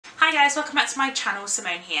Hi guys, welcome back to my channel,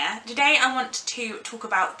 Simone here. Today I want to talk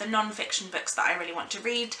about the non-fiction books that I really want to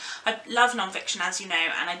read. I love non-fiction, as you know,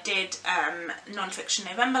 and I did non-fiction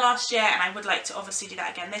November last year, and I would like to obviously do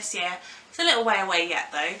that again this year. It's a little way away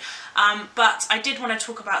yet though, but I did want to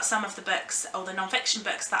talk about some of the books, or the non-fiction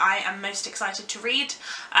books, that I am most excited to read.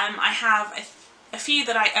 I have a few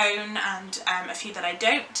that I own and a few that I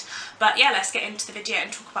don't, but yeah, let's get into the video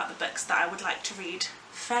and talk about the books that I would like to read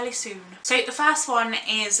fairly soon. So the first one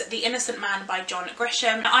is The Innocent Man by John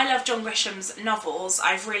Grisham. I love John Grisham's novels.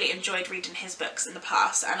 I've really enjoyed reading his books in the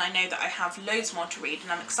past, and I know that I have loads more to read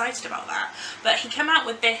and I'm excited about that. But he came out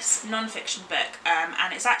with this non-fiction book,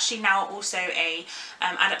 and it's actually now also a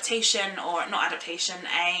adaptation, or not adaptation,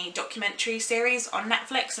 a documentary series on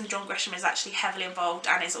Netflix, and John Grisham is actually heavily involved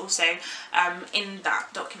and is also in that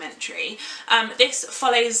documentary. This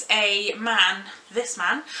follows this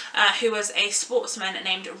man who was a sportsman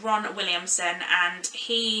named Ron Williamson, and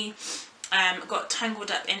he got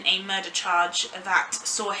tangled up in a murder charge that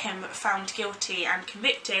saw him found guilty and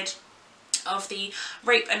convicted of the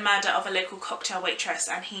rape and murder of a local cocktail waitress,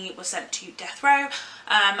 and he was sent to death row.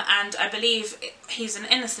 And I believe he's an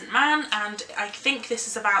innocent man, and I think this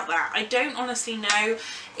is about that. I don't honestly know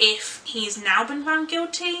if he's now been found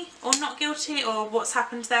guilty or not guilty, or what's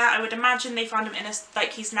happened there. I would imagine they found him innocent,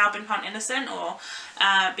 like he's now been found innocent, or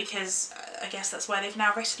because I guess that's why they've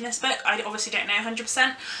now written this book. I obviously don't know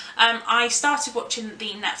 100%. I started watching the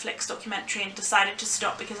Netflix documentary and decided to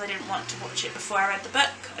stop because I didn't want to watch it before I read the book.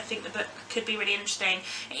 I think the book could be really interesting.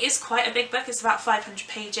 It is quite a big book, it's about 500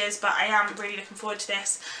 pages, but I am really looking forward to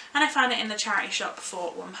this, and I found it in the charity shop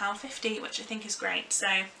for £1.50, which I think is great. So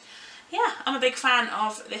yeah, I'm a big fan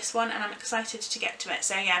of this one and I'm excited to get to it.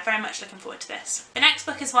 So yeah, very much looking forward to this. The next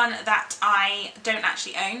book is one that I don't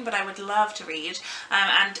actually own, but I would love to read,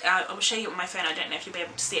 and I will show you on my phone. I don't know if you'll be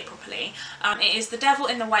able to see it properly. It is The Devil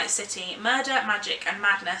in the White City, Murder, Magic and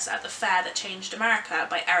Madness at the Fair That Changed America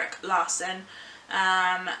by Eric Larson.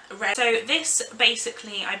 So this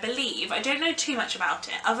basically, I believe, I don't know too much about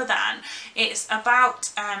it other than it's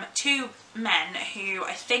about two men who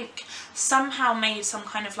I think somehow made some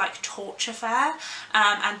kind of like torture fair,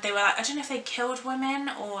 and they were like, I don't know if they killed women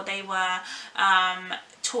or they were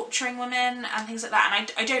torturing women and things like that,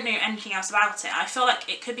 and I don't know anything else about it. I feel like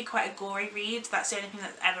it could be quite a gory read. That's the only thing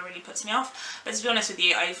that ever really puts me off, but to be honest with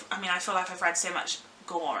you, I feel like I've read so much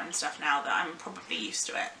gore and stuff now that I'm probably used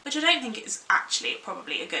to it, which I don't think is actually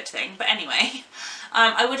probably a good thing. But anyway,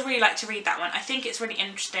 I would really like to read that one. I think it's really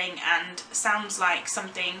interesting and sounds like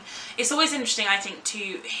something. It's always interesting, I think, to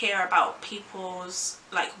hear about people's,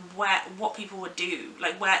 like, what people would do,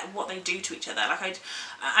 like what they do to each other. Like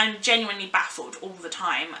I'm genuinely baffled all the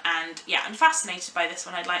time, and yeah, I'm fascinated by this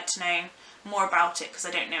one. I'd like to know more about it because I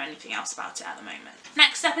don't know anything else about it at the moment.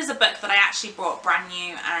 Next up is a book that I actually bought brand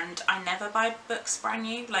new, and I never buy books brand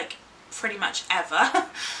new, like pretty much ever.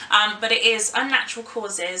 But it is Unnatural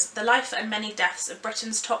Causes, The Life and Many Deaths of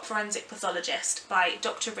Britain's Top Forensic Pathologist by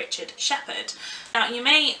Dr. Richard Shepherd. Now you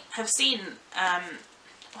may have seen,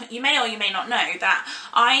 you may or you may not know that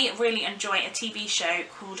I really enjoy a TV show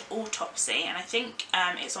called Autopsy, and I think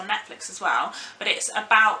it's on Netflix as well, but it's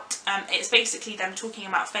about, it's basically them talking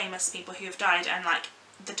about famous people who have died and like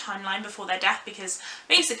the timeline before their death, because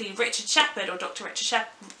basically Richard Shepherd, or Dr.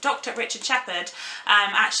 Richard Shepherd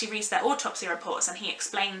actually reads their autopsy reports, and he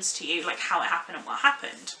explains to you like how it happened and what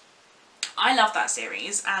happened. I love that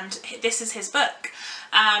series, and this is his book.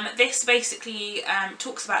 This basically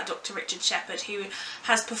talks about Dr. Richard Shepherd, who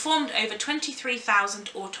has performed over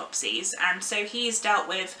 23,000 autopsies, and so he's dealt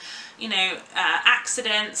with, you know,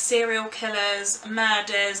 accidents, serial killers,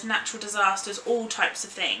 murders, natural disasters, all types of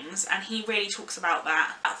things, and he really talks about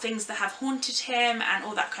that, about things that have haunted him and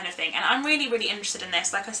all that kind of thing. And I'm really, really interested in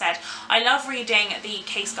this. Like I said, I love reading the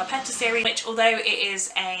Case Scarpetta series, which, although it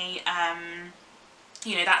is a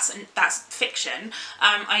you know, that's fiction,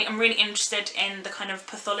 I am really interested in the kind of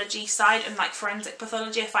pathology side and like forensic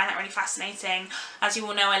pathology. I find that really fascinating. As you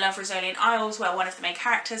all know, I love Rosalind Isles, where one of the main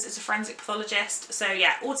characters is a forensic pathologist. So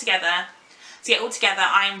yeah, altogether,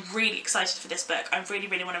 I'm really excited for this book. I really,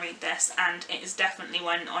 really want to read this, and it is definitely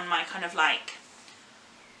one on my kind of like,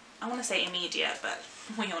 I want to say immediate, but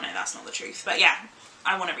we all know that's not the truth. But yeah,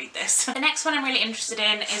 I want to read this. The next one I'm really interested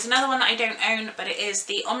in is another one that I don't own, but it is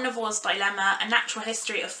The Omnivore's Dilemma, A Natural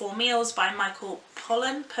History of Four Meals by Michael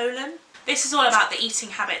Pollan. This is all about the eating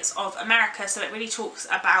habits of America, so it really talks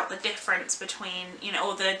about the difference between, you know,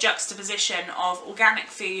 or the juxtaposition of organic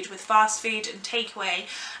food with fast food and takeaway,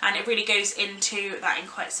 and it really goes into that in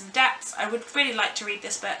quite some depth. I would really like to read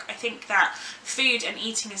this book. I think that food and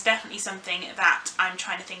eating is definitely something that I'm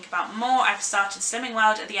trying to think about more. I've started Slimming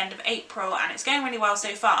World at the end of April and it's going really well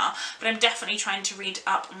so far, but I'm definitely trying to read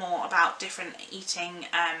up more about different eating,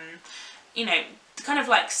 you know, kind of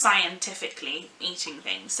like scientifically eating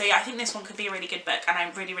things. So yeah, I think this one could be a really good book, and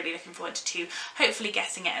I'm really looking forward to hopefully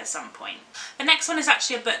getting it at some point. The next one is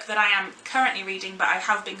actually a book that I am currently reading, but I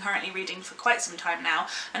have been currently reading for quite some time now,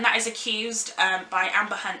 and that is Accused by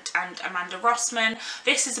Amber Hunt and Amanda Rossman.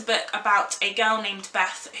 This is a book about a girl named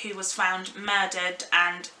Beth who was found murdered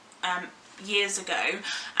and years ago,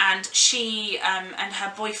 and she and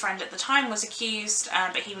her boyfriend at the time was accused,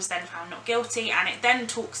 but he was then found not guilty, and it then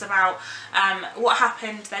talks about what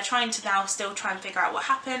happened. They're trying to now still try and figure out what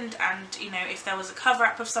happened, and you know, if there was a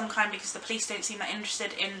cover-up of some kind, because the police don't seem that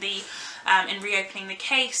interested in the in reopening the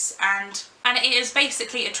case, and it is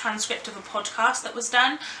basically a transcript of a podcast that was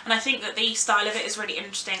done, and I think that the style of it is really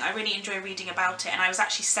interesting. I really enjoy reading about it, and I was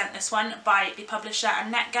actually sent this one by the publisher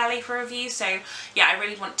and NetGalley for review, so yeah, I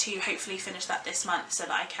really want to hopefully finish that this month so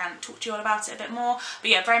that I can talk to you all about it a bit more.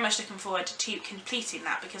 But yeah, very much looking forward to completing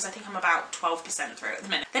that, because I think I'm about 12% through at the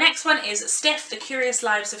minute. The next one is Stiff, The Curious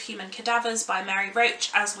Lives of Human Cadavers by Mary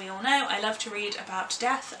Roach. As we all know, I love to read about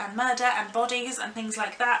death and murder and bodies and things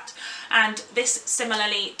like that, and this,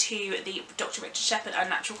 similarly to the Dr. Richard Shepherd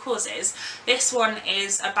Unnatural Causes, this one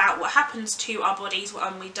is about what happens to our bodies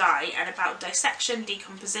when we die, and about dissection,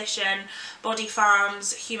 decomposition, body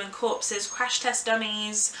farms, human corpses, crash test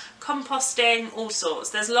dummies, composting, all sorts.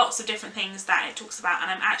 There's lots of different things that it talks about, and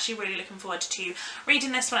I'm actually really looking forward to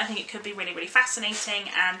reading this one. I think it could be really fascinating,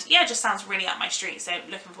 and yeah, it just sounds really up my street, so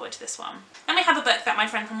looking forward to this one. Then we have a book that my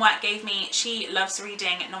friend from work gave me. She loves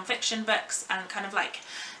reading non-fiction books and kind of like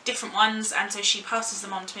different ones, and so she passes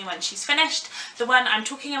them on to me when she's finished. The one I'm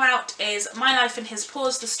talking about is My Life in His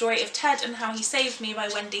Paws, The Story of Ted and How He Saved Me by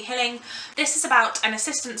Wendy Hilling. This is about an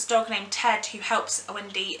assistant's dog named Ted who helps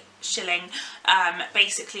Wendy Shilling,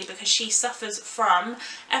 basically because she suffers from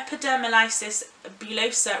epidermolysis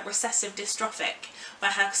bullosa recessive dystrophic,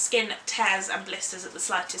 where her skin tears and blisters at the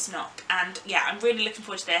slightest knock. And yeah, I'm really looking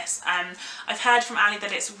forward to this. I've heard from Ali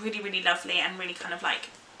that it's really lovely and really kind of like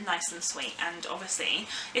nice and sweet, and obviously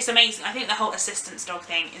it's amazing. I think the whole assistance dog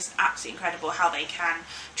thing is absolutely incredible, how they can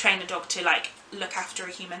train a dog to like look after a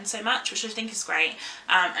human so much, which I think is great.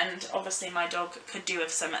 And obviously my dog could do with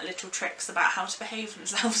some little tricks about how to behave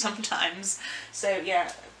himself sometimes, so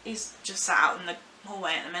yeah, he's just sat out in the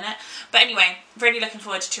hallway at the minute. But anyway, really looking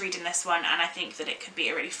forward to reading this one, and I think that it could be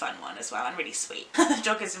a really fun one as well, and really sweet. The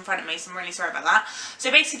dog is in front of me, so I'm really sorry about that.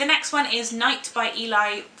 So basically the next one is Night by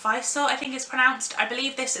Eli Wiesel, I think it's pronounced. I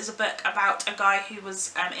believe this is a book about a guy who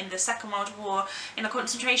was in the Second World War in a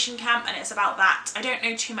concentration camp, and it's about that. I don't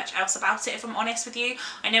know too much else about it, if I'm honest with you.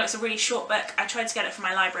 I know it's a really short book. I tried to get it from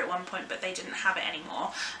my library at one point, but they didn't have it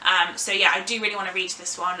anymore. So yeah, I do really want to read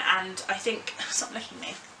this one, and I think... Stop licking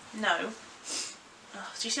me. No. Oh,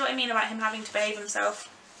 do you see what I mean about him having to behave himself?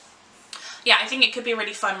 Yeah, I think it could be a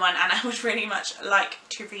really fun one, and I would really much like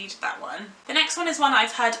to read that one. The next one is one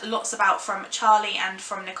I've heard lots about from Charlie and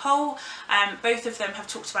from Nicole. Both of them have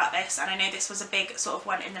talked about this, and I know this was a big sort of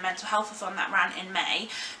one in the mental health-a-thon that ran in May.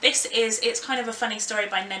 It's kind of a funny story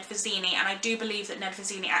by Ned Vizzini, and I do believe that Ned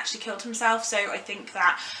Vizzini actually killed himself, so I think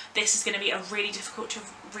that this is going to be a really difficult to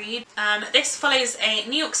read. This follows a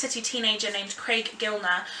New York City teenager named Craig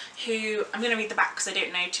Gilner, who, I'm going to read the back because I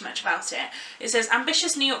don't know too much about it. It says,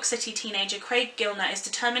 ambitious New York City teenager Craig Gilner is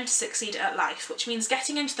determined to succeed at life, which means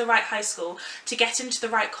getting into the right high school, to get into the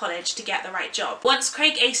right college, to get the right job. Once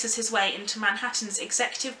Craig aces his way into Manhattan's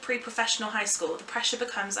executive pre-professional high school, the pressure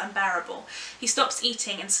becomes unbearable. He stops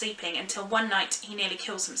eating and sleeping until one night he nearly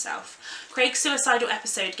kills himself. Craig's suicidal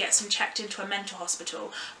episode gets him checked into a mental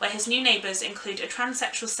hospital, where his new neighbours include a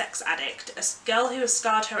transsexual sex addict, a girl who has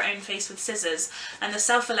scarred her own face with scissors, and the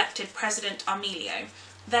self-elected President Armelio.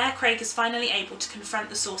 There, Craig is finally able to confront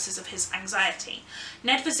the sources of his anxiety.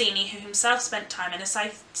 Ned Vizzini, who himself spent time in a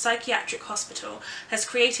psychiatric hospital, has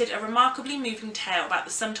created a remarkably moving tale about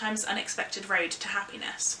the sometimes unexpected road to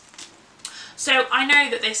happiness. So I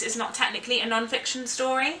know that this is not technically a non-fiction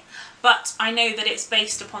story, but I know that it's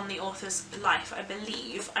based upon the author's life, I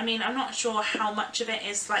believe. I mean, I'm not sure how much of it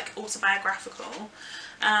is like autobiographical.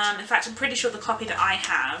 In fact, I'm pretty sure the copy that I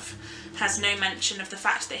have has no mention of the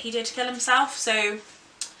fact that he did kill himself, so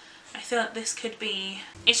I feel like this could be...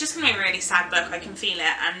 It's just going to be a really sad book, I can feel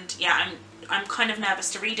it, and yeah, I'm kind of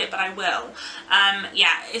nervous to read it, but I will.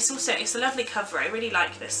 Yeah, it's a lovely cover. I really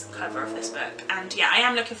like this cover of this book, and yeah, I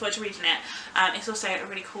am looking forward to reading it. It's also a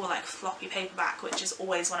really cool like floppy paperback, which is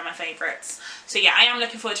always one of my favourites. So yeah, I am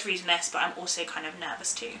looking forward to reading this, but I'm also kind of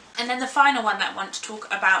nervous too. And then the final one that I want to talk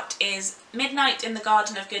about is Midnight in the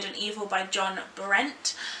Garden of Good and Evil by John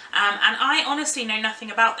Brent. And I honestly know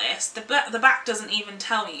nothing about this. The back doesn't even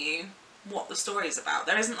tell you what the story is about.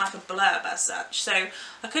 There isn't like a blurb as such, so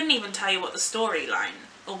I couldn't even tell you what the storyline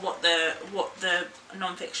or what the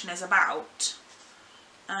non-fiction is about.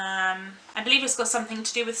 I believe it's got something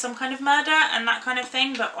to do with some kind of murder and that kind of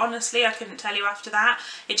thing, but honestly I couldn't tell you after that.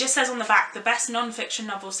 It just says on the back, the best non-fiction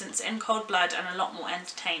novel since In Cold Blood and a lot more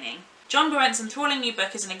entertaining. John Brent's enthralling new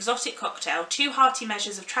book is an exotic cocktail, 2 hearty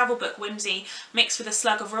measures of travel book whimsy mixed with a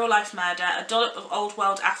slug of real-life murder, a dollop of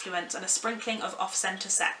old-world affluence and a sprinkling of off-centre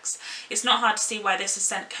sex. It's not hard to see why this has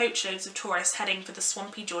sent coachloads of tourists heading for the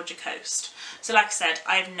swampy Georgia coast. So like I said,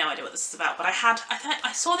 I have no idea what this is about, but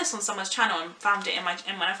I saw this on someone's channel and found it and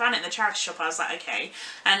when I found it in the charity shop I was like, okay.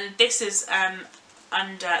 And this is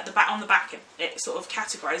and on the back it sort of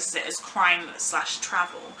categorises it as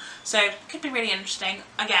crime/travel, so could be really interesting.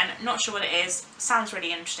 Again, not sure what it is. Sounds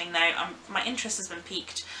really interesting though. My interest has been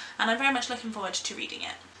piqued and I'm very much looking forward to reading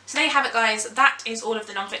it. So there you have it guys, that is all of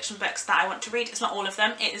the non-fiction books that I want to read. It's not all of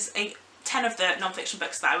them, it is 10 of the non-fiction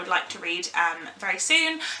books that I would like to read very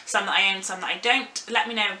soon, some that I own, some that I don't. Let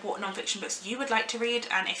me know what non-fiction books you would like to read,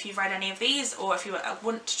 and if you've read any of these, or if you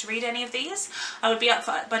want to read any of these. I would be up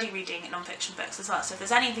for buddy reading non-fiction books as well, so if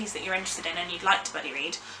there's any of these that you're interested in and you'd like to buddy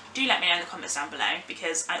read, do let me know in the comments down below,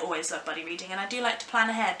 because I always love buddy reading and I do like to plan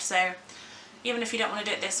ahead, so even if you don't want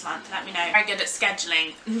to do it this month, let me know. I'm very good at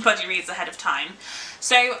scheduling buddy reads ahead of time.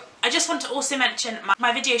 So I just want to also mention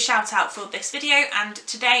my video shout out for this video, and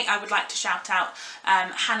today I would like to shout out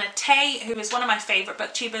Hannah Tay, who is one of my favourite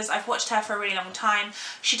booktubers. I've watched her for a really long time.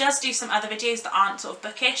 She does do some other videos that aren't sort of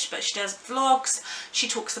bookish, but she does vlogs. She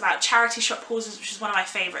talks about charity shop hauls, which is one of my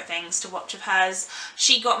favourite things to watch of hers.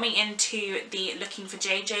 She got me into the Looking for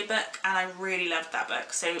JJ book and I really loved that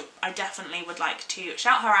book, so I definitely would like to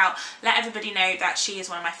shout her out, let everybody know that she is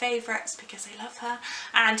one of my favourites because I love her,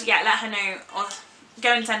 and yeah, let her know, or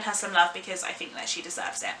go and send her some love because I think that she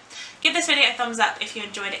deserves it. Give this video a thumbs up if you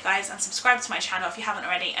enjoyed it guys, and subscribe to my channel if you haven't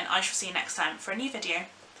already, and I shall see you next time for a new video.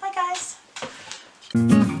 Bye guys!